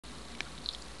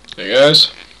Hey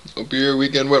guys, hope your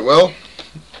weekend went well.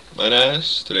 Mine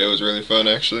has. Today was really fun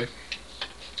actually.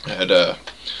 I had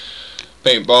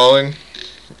paintballing,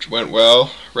 which went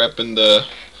well. Repping the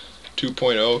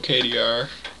 2.0 KDR.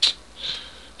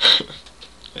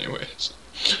 Anyways,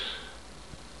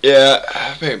 yeah,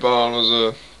 paintballing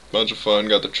was a bunch of fun.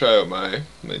 Got to try out my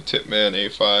Tipman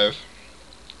A5,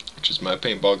 which is my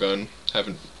paintball gun.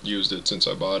 Haven't used it since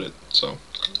I bought it, so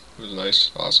it was a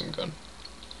nice, awesome gun.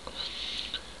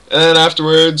 And then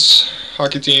afterwards,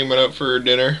 hockey team went out for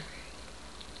dinner,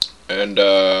 and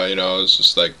it was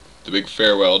just like the big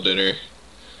farewell dinner,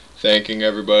 thanking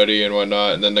everybody and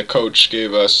whatnot. And then the coach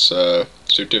gave us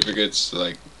certificates,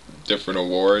 like different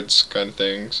awards, kind of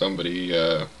thing. Somebody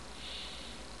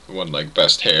won like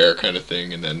best hair, kind of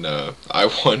thing, and then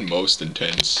I won most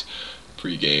intense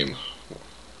pregame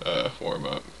warm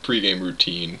up, pregame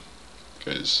routine,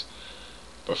 because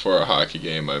before a hockey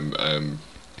game, I'm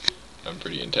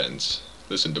pretty intense.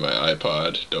 Listen to my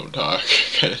iPod, don't talk,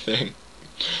 kind of thing.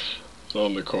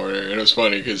 On the corner, and it was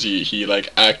funny because he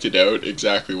like acted out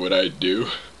exactly what I'd do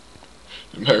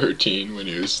in my routine when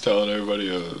he was telling everybody.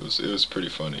 It was pretty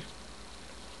funny.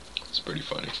 It's pretty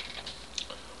funny.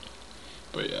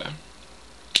 But yeah,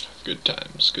 good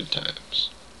times, good times.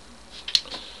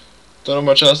 Don't have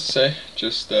much else to say.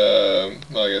 Just well,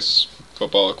 I guess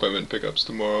football equipment pickups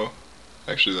tomorrow.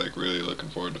 Actually, like really looking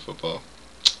forward to football.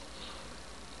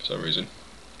 For some reason,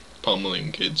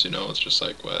 pummeling kids, it's just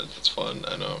like, what? It's fun,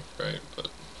 I know, right? But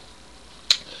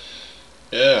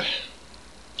yeah.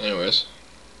 Anyways,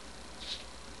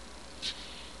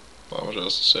 not much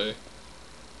else to say.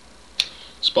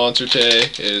 Sponsor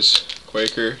today is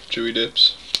Quaker Chewy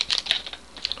Dips,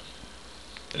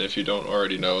 and if you don't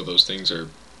already know, those things are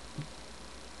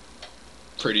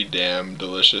pretty damn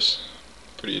delicious,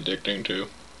 pretty addicting too.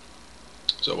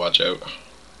 So watch out.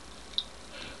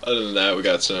 Other than that, we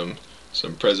got some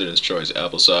President's Choice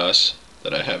applesauce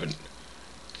that I haven't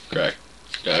cracked.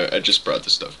 I just brought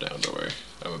this stuff down, don't worry.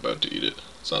 I'm about to eat it.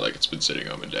 It's not like it's been sitting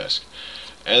on my desk.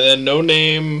 And then No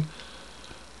Name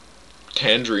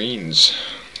tangerines,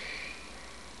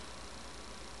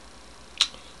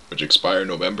 which expire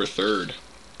November 3rd,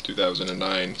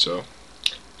 2009, so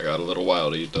I got a little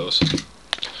while to eat those.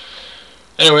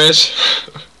 Anyways,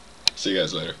 see you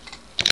guys later.